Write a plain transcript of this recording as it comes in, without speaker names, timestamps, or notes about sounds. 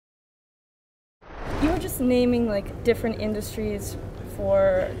you were just naming like different industries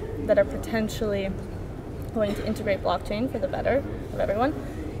that are potentially going to integrate blockchain for the better of everyone.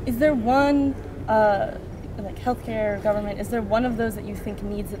 Is there one, like healthcare, government, is there one of those that you think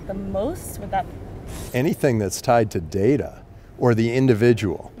needs it the most? Would that? Anything that's tied to data or the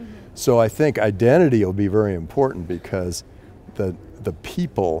individual. Mm-hmm. So I think identity will be very important because the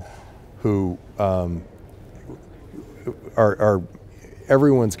people who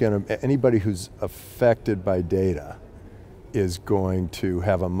anybody who's affected by data is going to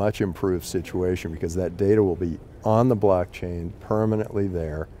have a much improved situation because that data will be on the blockchain, permanently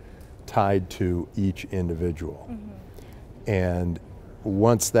there, tied to each individual. Mm-hmm. And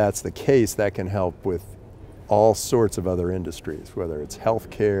once that's the case, that can help with all sorts of other industries, whether it's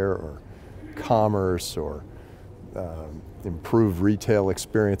healthcare or commerce or improved retail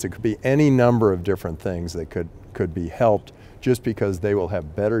experience. It could be any number of different things that could be helped just because they will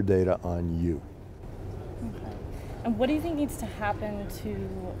have better data on you. Okay. And what do you think needs to happen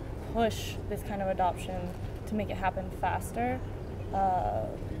to push this kind of adoption to make it happen faster?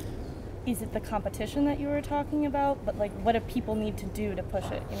 Is it the competition that you were talking about? But like, what do people need to do to push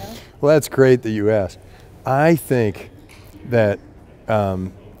it, you know? Well, that's great that you asked. I think that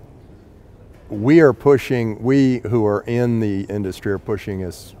we who are in the industry are pushing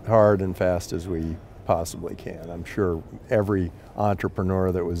as hard and fast as we possibly can. I'm sure every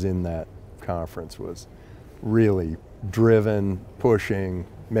entrepreneur that was in that conference was really driven, pushing,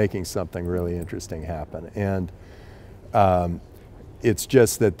 making something really interesting happen. And it's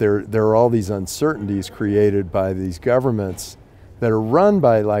just that there are all these uncertainties created by these governments that are run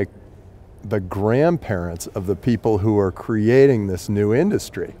by like the grandparents of the people who are creating this new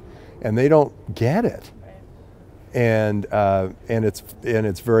industry, and they don't get it. And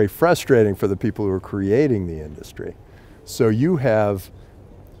it's very frustrating for the people who are creating the industry. So you have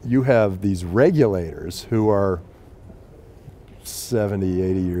these regulators who are 70,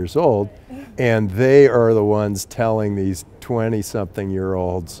 80 years old, and they are the ones telling these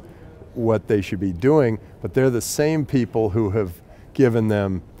 20-something-year-olds what they should be doing, but they're the same people who have given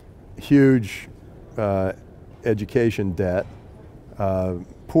them huge education debt,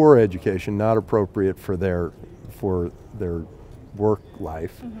 poor education, not appropriate for their work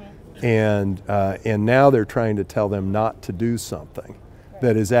life, mm-hmm. And now they're trying to tell them not to do something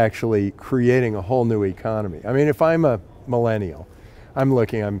that is actually creating a whole new economy. I mean, if I'm a millennial,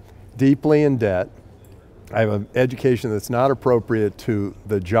 I'm deeply in debt, I have an education that's not appropriate to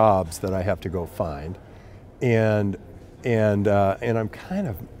the jobs that I have to go find, and I'm kind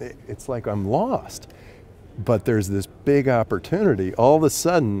of, it's like I'm lost. But there's this big opportunity. All of a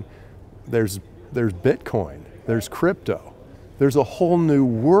sudden, there's Bitcoin, there's crypto, there's a whole new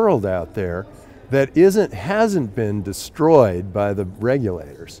world out there that hasn't been destroyed by the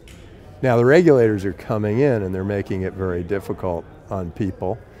regulators. Now the regulators are coming in and they're making it very difficult on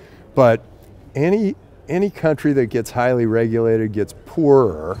people, but any country that gets highly regulated gets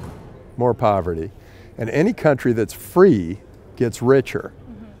poorer, more poverty, and any country that's free gets richer.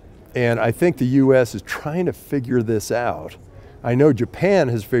 Mm-hmm. And I think the US is trying to figure this out. I know Japan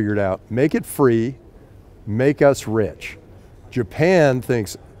has figured out, make it free, make us rich. Japan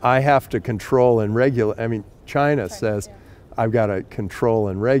thinks I have to control and regulate. I mean, China says, yeah, I've got to control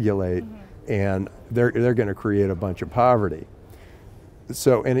and regulate, mm-hmm. and they're going to create a bunch of poverty.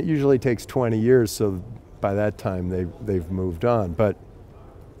 So, and it usually takes 20 years, so by that time they've moved on. But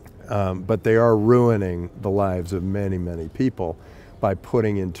they are ruining the lives of many, many people by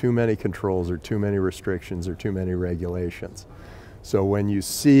putting in too many controls or too many restrictions or too many regulations. So when you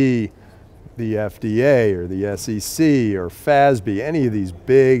see the FDA or the SEC or FASB, any of these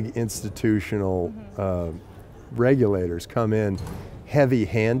big institutional mm-hmm. Regulators come in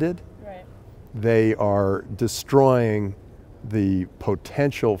heavy-handed, right, they are destroying the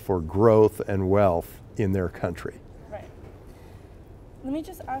potential for growth and wealth in their country. Right. Let me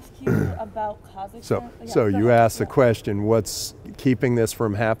just ask you about Kazakhstan. So you asked the question, what's keeping this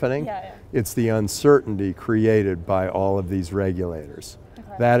from happening? Yeah. It's the uncertainty created by all of these regulators.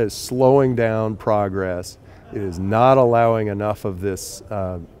 Okay. That is slowing down progress. It is not allowing enough of this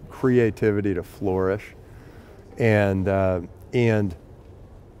creativity to flourish. And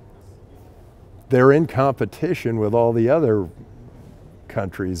they're in competition with all the other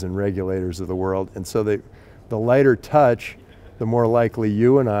countries and regulators of the world. And so the lighter touch, the more likely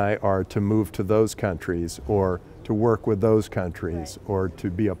you and I are to move to those countries or to work with those countries, right, or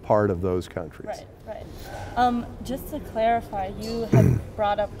to be a part of those countries. Right, right. Just to clarify, you had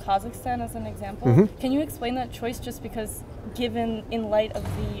brought up Kazakhstan as an example. Mm-hmm. Can you explain that choice, just because given in light of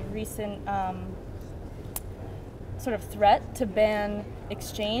the recent sort of threat to ban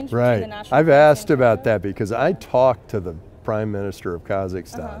exchange between Right. the national I've currency asked and about euro? that because I talked to the Prime Minister of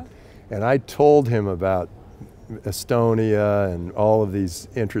Kazakhstan, Uh-huh. and I told him about Estonia and all of these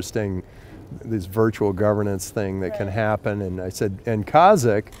interesting, this virtual governance thing that can Right. happen, and I said, and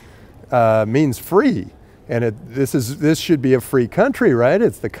Kazakh means free, and this should be a free country, right?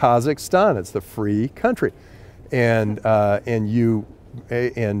 It's the Kazakhstan, it's the free country, and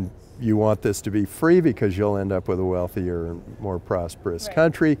you want this to be free because you'll end up with a wealthier and more prosperous Right.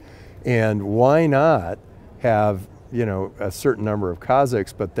 country, and why not have a certain number of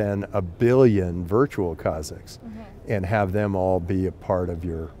Kazakhs, but then 1 billion virtual Kazakhs, and have them all be a part of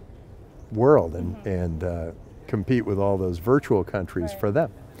your world and compete with all those virtual countries Right. for them.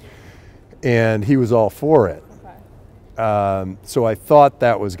 And he was all for it. Okay. So I thought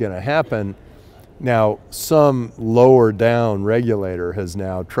that was going to happen. Now, some lower down regulator has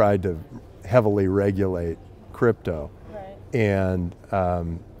now tried to heavily regulate crypto. Right. And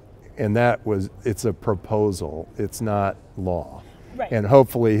it's a proposal, it's not law. Right. And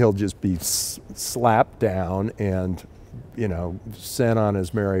hopefully he'll just be slapped down and, sent on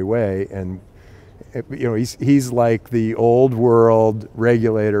his merry way. And, he's like the old world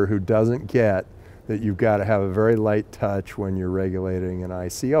regulator who doesn't get that you've got to have a very light touch when you're regulating an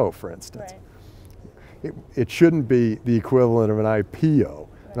ICO, for instance. Right. It shouldn't be the equivalent of an IPO.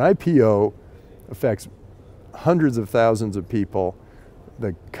 An IPO affects hundreds of thousands of people.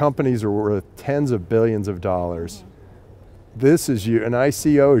 The companies are worth tens of billions of dollars. This is an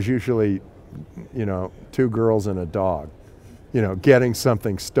ICO is usually, 2 girls and a dog, getting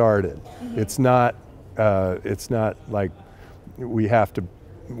something started. It's not like we have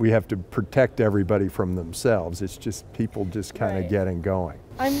to protect everybody from themselves. It's just people just kind of Right. getting going.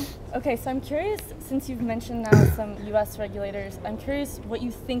 So I'm curious, since you've mentioned now some U.S. regulators, I'm curious what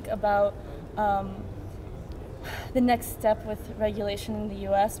you think about the next step with regulation in the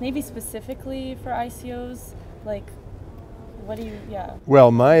U.S., maybe specifically for ICOs. Like, what do you, yeah.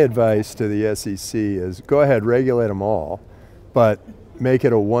 Well, my advice to the SEC is go ahead, regulate them all, but make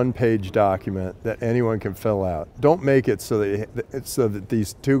it a one-page document that anyone can fill out. Don't make it so that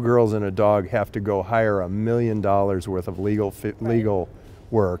these 2 girls and a dog have to go hire $1 million worth of legal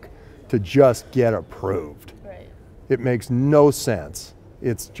work to just get approved. Right. It makes no sense.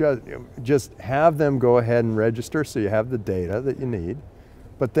 It's just have them go ahead and register so you have the data that you need,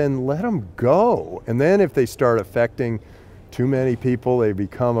 but then let them go. And then if they start affecting too many people, they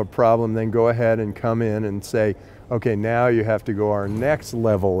become a problem, then go ahead and come in and say, okay, now you have to go our next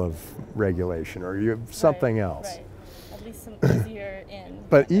level of regulation, or you have something else. Right. At least some easier in.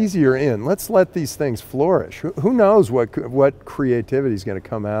 But easier in. Let's let these things flourish. Who knows what creativity is going to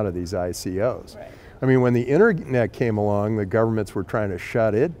come out of these ICOs? Right. I mean, when the internet came along, the governments were trying to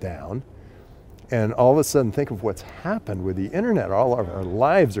shut it down. And all of a sudden, think of what's happened with the internet. All of our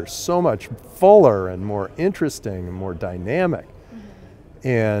lives are so much fuller and more interesting and more dynamic.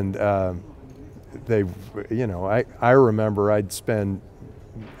 And I remember I'd spend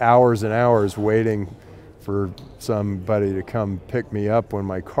hours and hours waiting for somebody to come pick me up when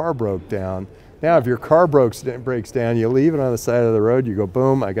my car broke down. Now, if your car breaks down, you leave it on the side of the road, you go,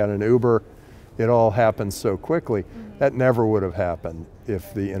 boom, I got an Uber. It all happens so quickly. That never would have happened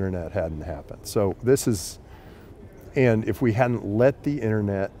if the internet hadn't happened. So and if we hadn't let the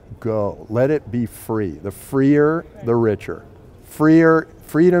internet go, let it be free. The freer, the richer.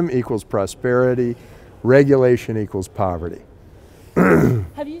 Freedom equals prosperity, regulation equals poverty.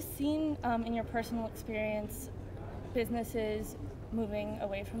 Have you seen, in your personal experience, businesses moving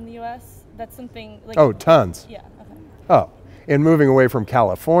away from the U.S.? That's something like... Oh, tons. Yeah, okay. Oh, and moving away from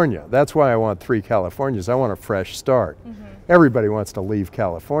California. That's why I want 3 Californias. I want a fresh start. Everybody wants to leave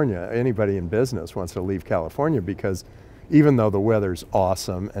California. Anybody in business wants to leave California because even though the weather's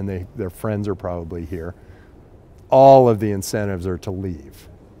awesome and their friends are probably here, all of the incentives are to leave.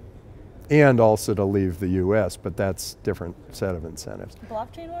 And also to leave the U.S., but that's a different set of incentives.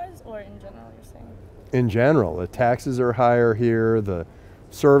 Blockchain-wise or in general, you're saying? In general, the taxes are higher here, the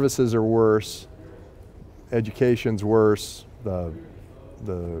services are worse, education's worse, the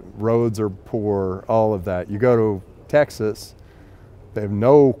roads are poor, all of that. You go to Texas, they have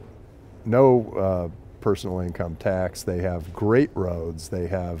no personal income tax, they have great roads, they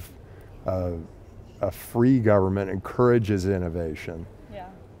have a free government, encourages innovation.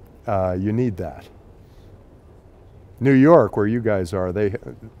 Yeah. You need that. New York, where you guys are, they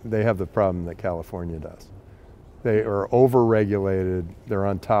have the problem that California does. They are over-regulated, they're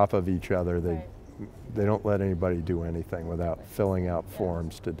on top of each other, they don't let anybody do anything without filling out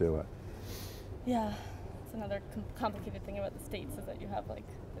forms to do it. Yeah, it's another complicated thing about the States is that you have like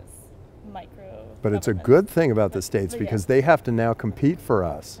this micro. But it's a good thing about the states because they have to now compete for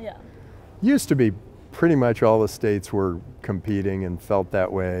us. Yeah. Used to be pretty much all the states were competing and felt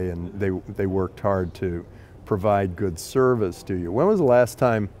that way, and they worked hard to provide good service to you. When was the last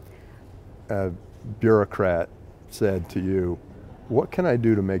time a bureaucrat said to you, what can I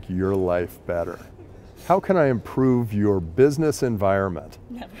do to make your life better? How can I improve your business environment?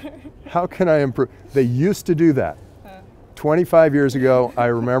 Never. How can I improve? They used to do that. 25 years ago, I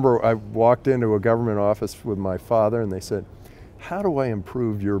remember I walked into a government office with my father and they said, how do I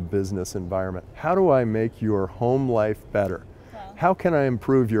improve your business environment? How do I make your home life better? Wow. How can I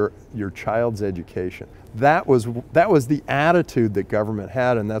improve your child's education? That was the attitude that government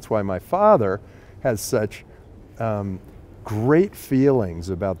had, and that's why my father has such great feelings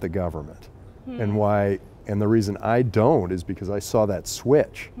about the government. And the reason I don't is because I saw that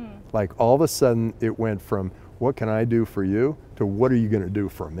switch. Like all of a sudden it went from what can I do for you to what are you going to do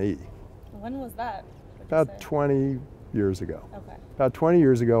for me? When was that? About 20 years ago. Okay. About 20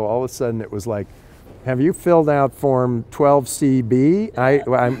 years ago, all of a sudden it was like, have you filled out form 12CB?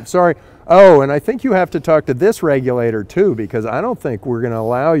 I'm sorry. Oh, and I think you have to talk to this regulator too, because I don't think we're going to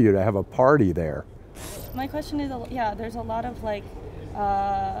allow you to have a party there. My question is, yeah, there's a lot of like,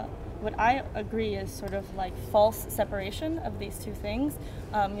 what I agree is sort of like false separation of these two things.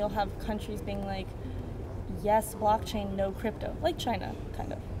 You'll have countries being like, yes, blockchain, no crypto, like China,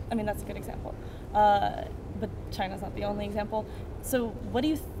 kind of. I mean, that's a good example. But China's not the only example. So what do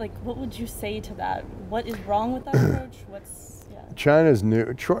you, what would you say to that? What is wrong with that approach?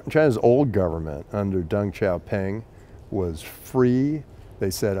 China's old government under Deng Xiaoping was free.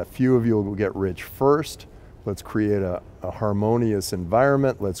 They said a few of you will get rich first. Let's create a harmonious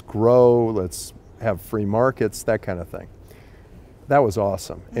environment. Let's grow. Let's have free markets, that kind of thing. That was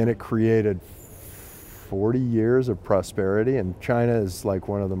awesome. And it created 40 years of prosperity. And China is like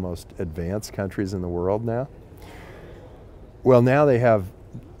one of the most advanced countries in the world now. Well, now they have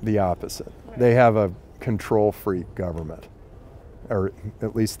the opposite. They have a control freak government, or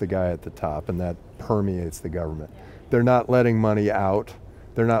at least the guy at the top, and that permeates the government. They're not letting money out.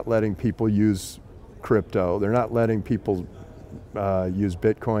 They're not letting people use crypto. They're not letting people use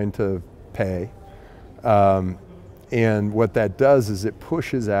Bitcoin to pay. And what that does is it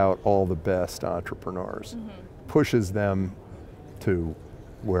pushes out all the best entrepreneurs, pushes them to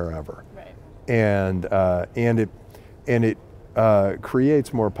wherever. Right. And it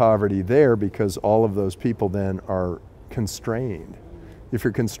creates more poverty there because all of those people then are constrained. If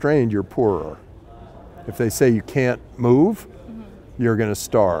you're constrained, you're poorer. If they say you can't move, you're going to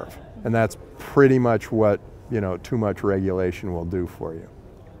starve. And that's pretty much what, too much regulation will do for you.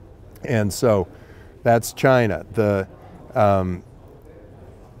 And so that's China. But the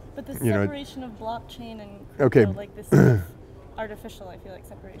separation of blockchain and crypto, like this is artificial, I feel like,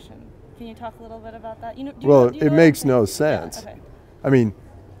 separation. Can you talk a little bit about that? It makes no sense. Yeah, okay. I mean,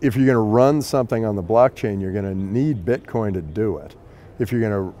 if you're going to run something on the blockchain, you're going to need Bitcoin to do it. If you're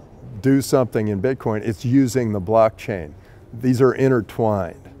going to do something in Bitcoin, it's using the blockchain. These are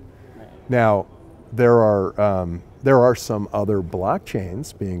intertwined. Right. Now, there are some other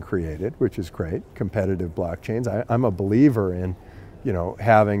blockchains being created, which is great, competitive blockchains. I'm a believer in,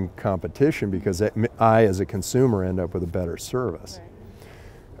 having competition because I, as a consumer, end up with a better service.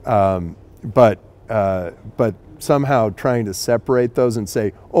 Right. But somehow trying to separate those and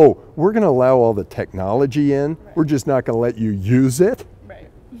say, oh, we're going to allow all the technology in, we're just not going to let you use it. Right.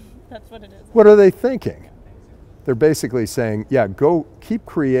 That's what it is. What are they thinking? They're basically saying, yeah, go keep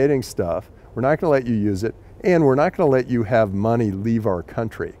creating stuff. We're not going to let you use it, and we're not going to let you have money leave our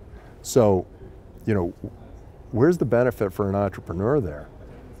country. So, where's the benefit for an entrepreneur there?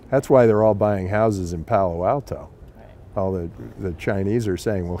 That's why they're all buying houses in Palo Alto. Right. All the Chinese are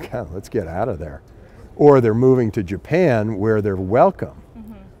saying, well, God, let's get out of there. Or they're moving to Japan where they're welcome.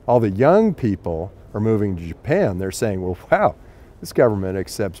 All the young people are moving to Japan. They're saying, well, wow, this government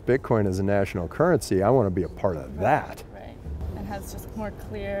accepts Bitcoin as a national currency. I want to be a part of that. Right. And has just more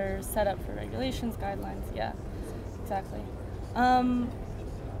clear setup for regulations, guidelines. Yeah, exactly.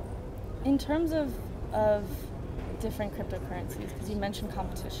 In terms of different cryptocurrencies, because you mentioned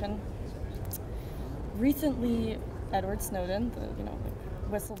competition, recently Edward Snowden, the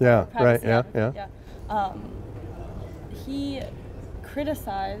whistleblower, he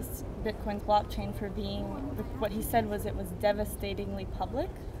criticized Bitcoin's blockchain for being what he said was it was devastatingly public.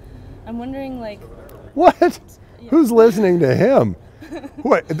 I'm wondering, what? Yeah. Who's listening to him?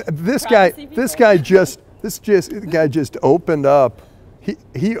 What? This guy just opened up.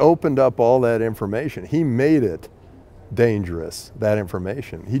 He opened up all that information. He made it dangerous, that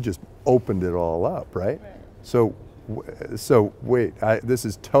information. He just opened it all up, right? So so wait, this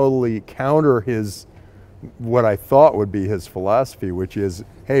is totally counter what I thought would be his philosophy, which is,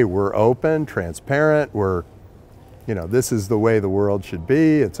 hey, we're open, transparent, this is the way the world should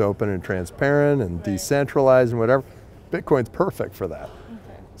be. It's open and transparent and decentralized and whatever. Bitcoin's perfect for that.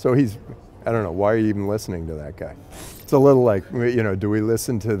 Okay. So I don't know, why are you even listening to that guy? It's a little like, do we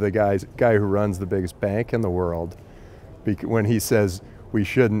listen to the guy who runs the biggest bank in the world when he says we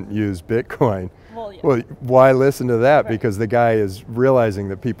shouldn't use Bitcoin? Well, yeah. Well, why listen to that? Right. Because the guy is realizing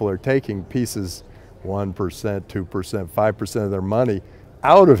that people are taking pieces, 1%, 2%, 5% of their money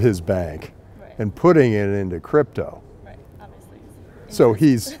out of his bank and putting it into crypto. Right, obviously. So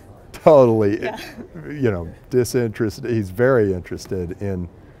he's totally, disinterested. He's very interested in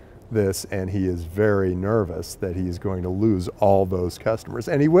this, and he is very nervous that he's going to lose all those customers,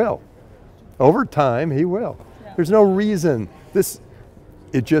 and he will. Over time, he will. Yeah. There's no reason.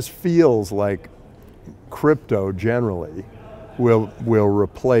 It just feels like crypto generally will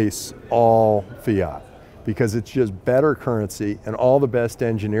replace all fiat, because it's just better currency, and all the best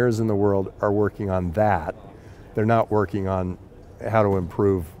engineers in the world are working on that. They're not working on how to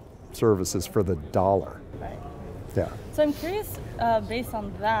improve services for the dollar. Right. Yeah. So I'm curious, based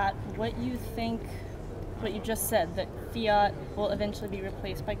on that, what you just said, that fiat will eventually be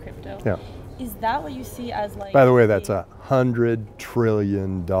replaced by crypto. Yeah. Is that what you see as like... By the way, that's a $100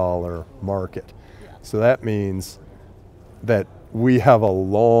 trillion market. Yeah. So that means that we have a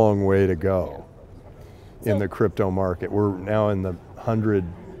long way to go in the crypto market. We're now in the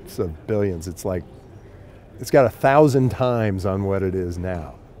hundreds of billions. It's got 1,000 times on what it is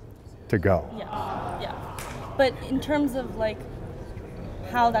now to go. Yeah. But in terms of like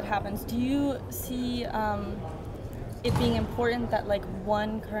how that happens, do you see it being important that like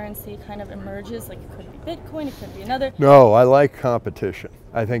one currency kind of emerges? Like it could be Bitcoin, it could be another. No, I like competition.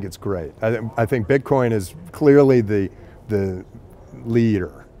 I think it's great. I think Bitcoin is clearly the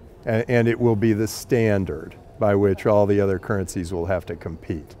leader, and it will be the standard by which all the other currencies will have to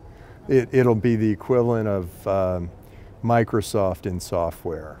compete. It'll be the equivalent of Microsoft in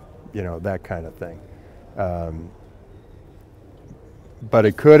software, that kind of thing. But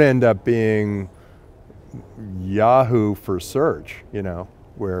it could end up being Yahoo for search,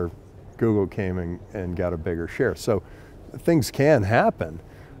 where Google came and got a bigger share. So things can happen,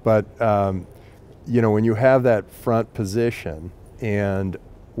 but when you have that front position, and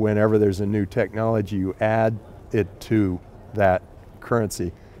whenever there's a new technology, you add it to that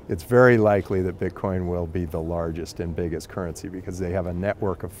currency, it's very likely that Bitcoin will be the largest and biggest currency, because they have a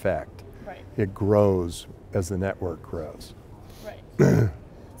network effect. Right. It grows as the network grows. Right.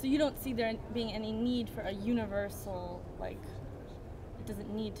 So you don't see there being any need for a universal, like, it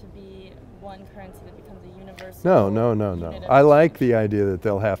doesn't need to be one currency that becomes a universal. No. I like the idea that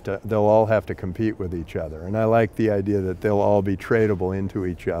they'll all have to compete with each other, and I like the idea that they'll all be tradable into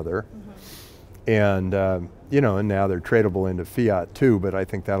each other. Mm-hmm. And and now they're tradable into fiat too, but I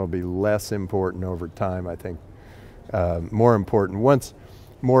think that'll be less important over time. I think more important once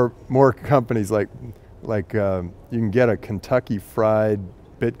more companies like you can get a Kentucky Fried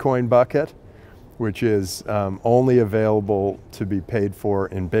Bitcoin bucket, which is only available to be paid for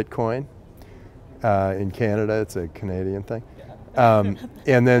in Bitcoin. In Canada, it's a Canadian thing.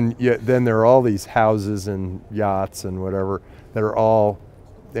 And then there are all these houses and yachts and whatever that are all,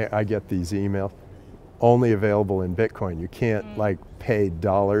 I get these emails, only available in Bitcoin. You can't pay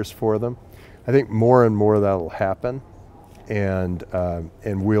dollars for them. I think more and more that'll happen, and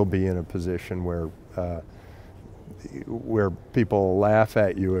we'll be in a position where people laugh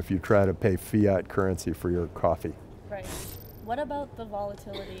at you if you try to pay fiat currency for your coffee. Right. What about the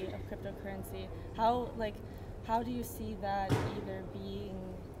volatility of cryptocurrency? How do you see that either being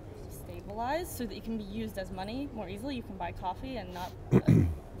stabilized so that it can be used as money more easily? You can buy coffee and not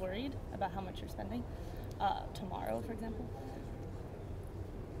worried about how much you're spending tomorrow, for example?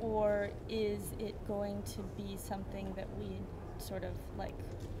 Or is it going to be something that we sort of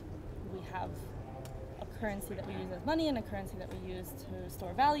we have a currency that we use as money and a currency that we use to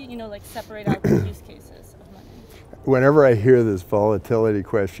store value, separate out the use cases of money? Whenever I hear this volatility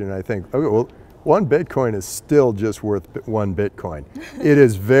question, I think, okay, well, one Bitcoin is still just worth one Bitcoin. It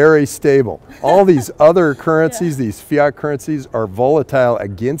is very stable. All these other currencies, these fiat currencies, are volatile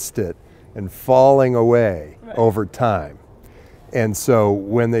against it and falling away over time. And so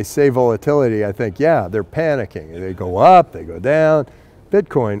when they say volatility, I think, yeah, they're panicking. They go up, they go down.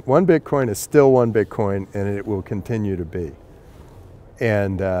 One Bitcoin is still one Bitcoin, and it will continue to be.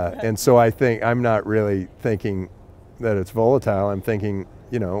 And so I think I'm not really thinking that it's volatile. I'm thinking,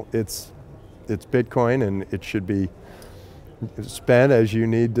 it's Bitcoin, and it should be spent as you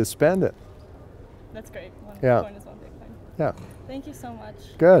need to spend it. That's great. One Bitcoin is one Bitcoin. Yeah. Thank you so much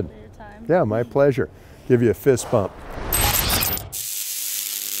Good. for your time. Yeah, my pleasure. Give you a fist bump.